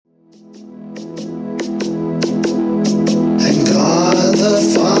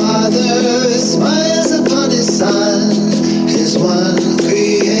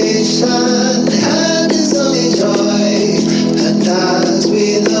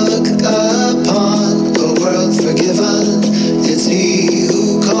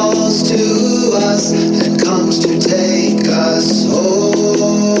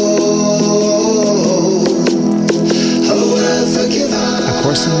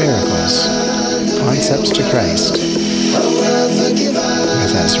Miracles, Concepts to Christ, with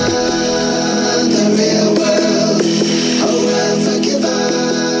Ezra.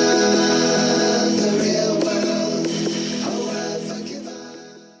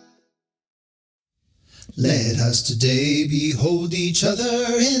 Let us today behold each other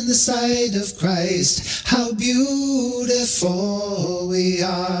in the sight of Christ. How beautiful we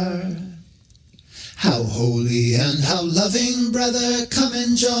are. How holy and how loving, brother, come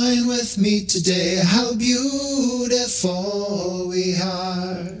and join with me today. How beautiful we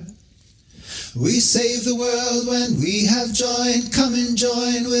are. We save the world when we have joined. Come and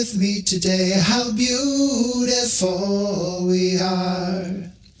join with me today. How beautiful we are.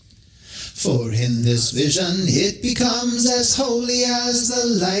 For in this vision it becomes as holy as the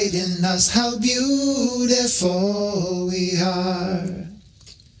light in us. How beautiful we are.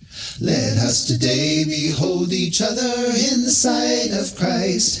 Let us today behold each other in the sight of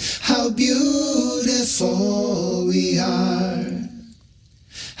Christ. How beautiful we are.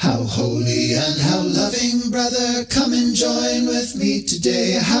 How holy and how loving, brother, come and join with me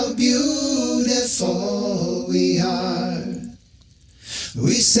today. How beautiful we are.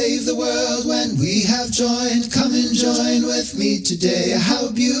 We save the world when we have joined. Come and join with me today. How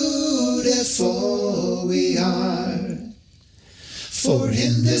beautiful we are. For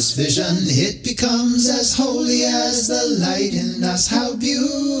in this vision it becomes as holy as the light in us. How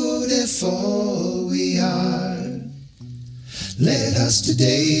beautiful we are. Let us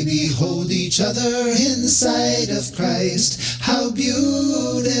today behold each other in the sight of Christ. How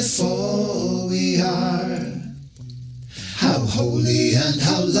beautiful we are. How holy and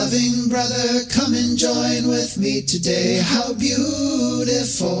how loving, brother, come and join with me today. How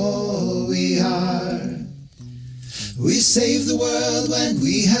beautiful we are. We save the world when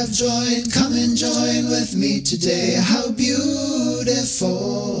we have joined. Come and join with me today. How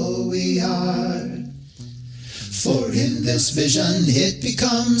beautiful we are. For in this vision it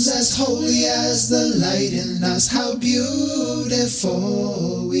becomes as holy as the light in us. How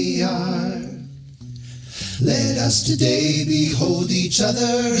beautiful we are. Let us today behold each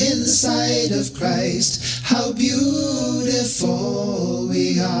other in the sight of Christ. How beautiful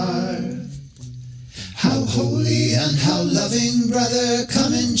we are. How holy and how loving, brother,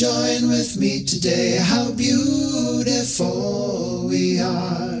 come and join with me today. How beautiful we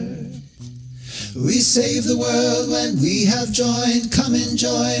are. We save the world when we have joined. Come and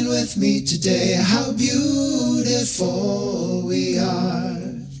join with me today. How beautiful we are.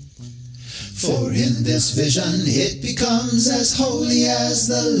 For in this vision it becomes as holy as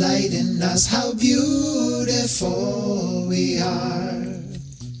the light in us. How beautiful we are.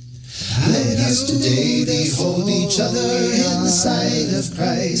 Let us today behold each other in the sight of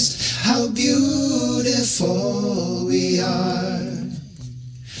Christ. How beautiful we are.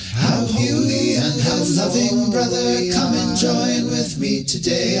 How holy and how loving, brother, come and join with me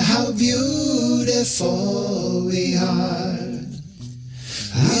today. How beautiful we are.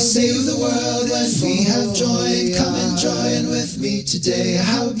 We save the world when we have joined. Come and join with me today.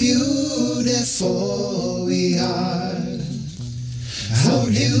 How beautiful we are. For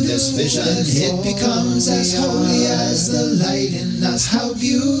in this vision it becomes as holy as the light in us. How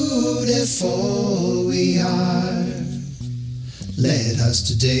beautiful we are. Let us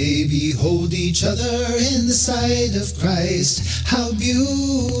today behold each other in the sight of Christ. How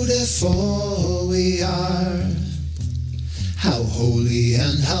beautiful we are. How holy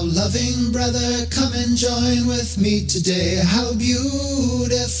and how loving, brother, come and join with me today. How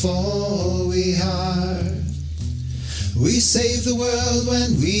beautiful we are. We save the world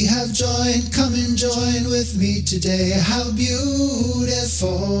when we have joined. Come and join with me today. How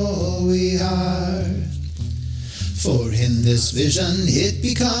beautiful we are. For in this vision it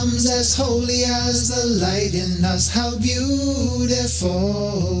becomes as holy as the light in us. How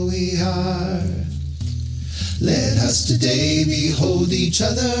beautiful we are. Let us today behold each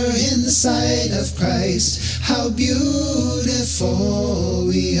other in the sight of Christ. How beautiful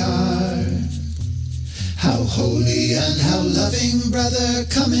we are. How holy and how loving, brother,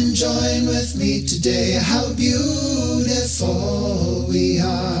 come and join with me today. How beautiful we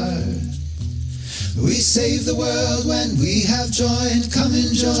are. We save the world when we have joined. Come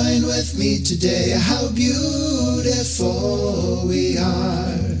and join with me today. How beautiful we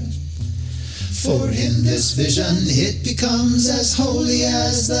are. For in this vision it becomes as holy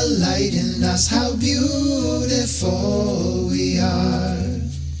as the light in us. How beautiful we are.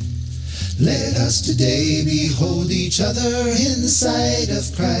 Let us today behold each other in the sight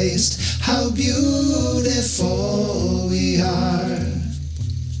of Christ. How beautiful we are.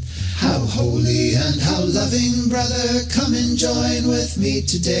 How holy and how loving, brother, come and join with me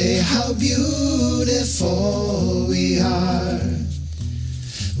today. How beautiful we are.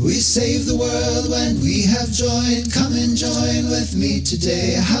 We save the world when we have joined. Come and join with me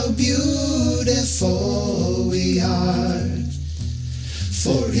today. How beautiful we are.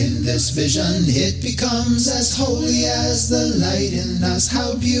 For in this vision it becomes as holy as the light in us.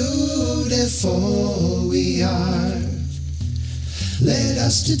 How beautiful we are. Let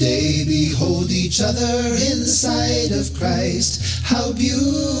us today behold each other in the sight of Christ. How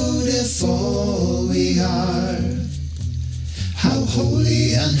beautiful we are. How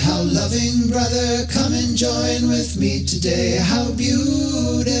holy and how loving, brother, come and join with me today. How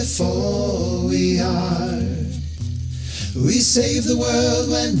beautiful we are. We save the world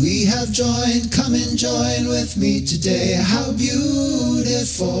when we have joined. Come and join with me today. How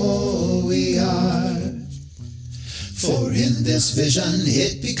beautiful we are. For in this vision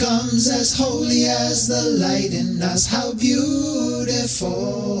it becomes as holy as the light in us. How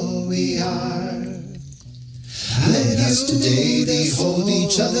beautiful we are. Let us today behold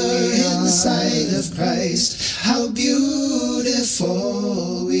each other in the sight of Christ. How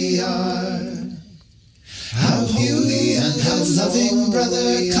beautiful we are. How holy and how loving,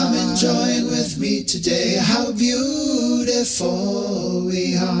 brother, come and join with me today. How beautiful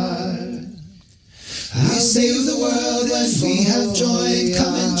we are. We save the world when we have joined.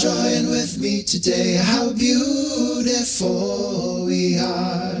 Come and join with me today. How beautiful we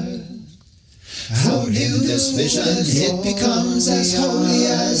are. For in this vision it becomes as holy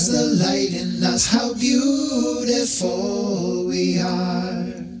as the light in us. How beautiful we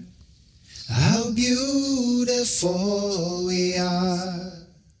are. How beautiful we are.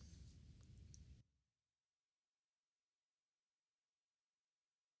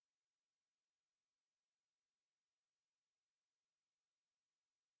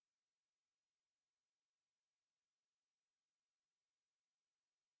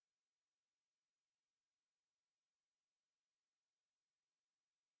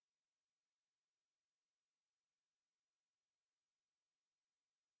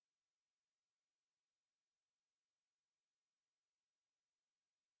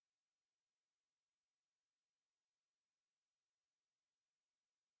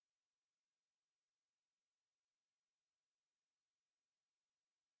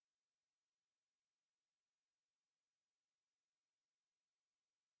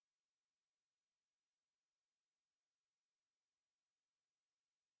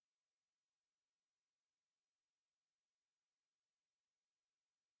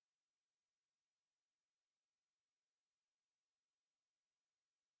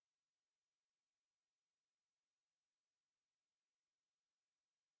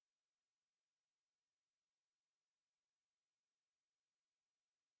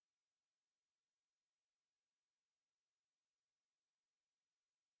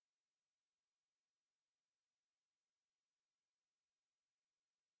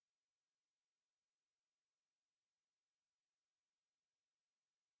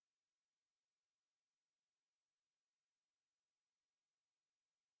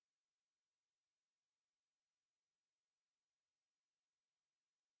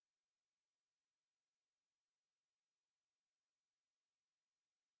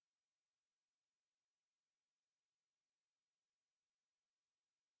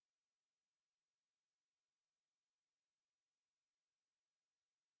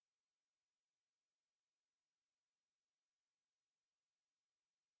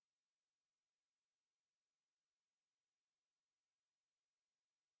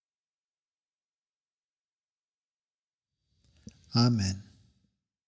 Amen.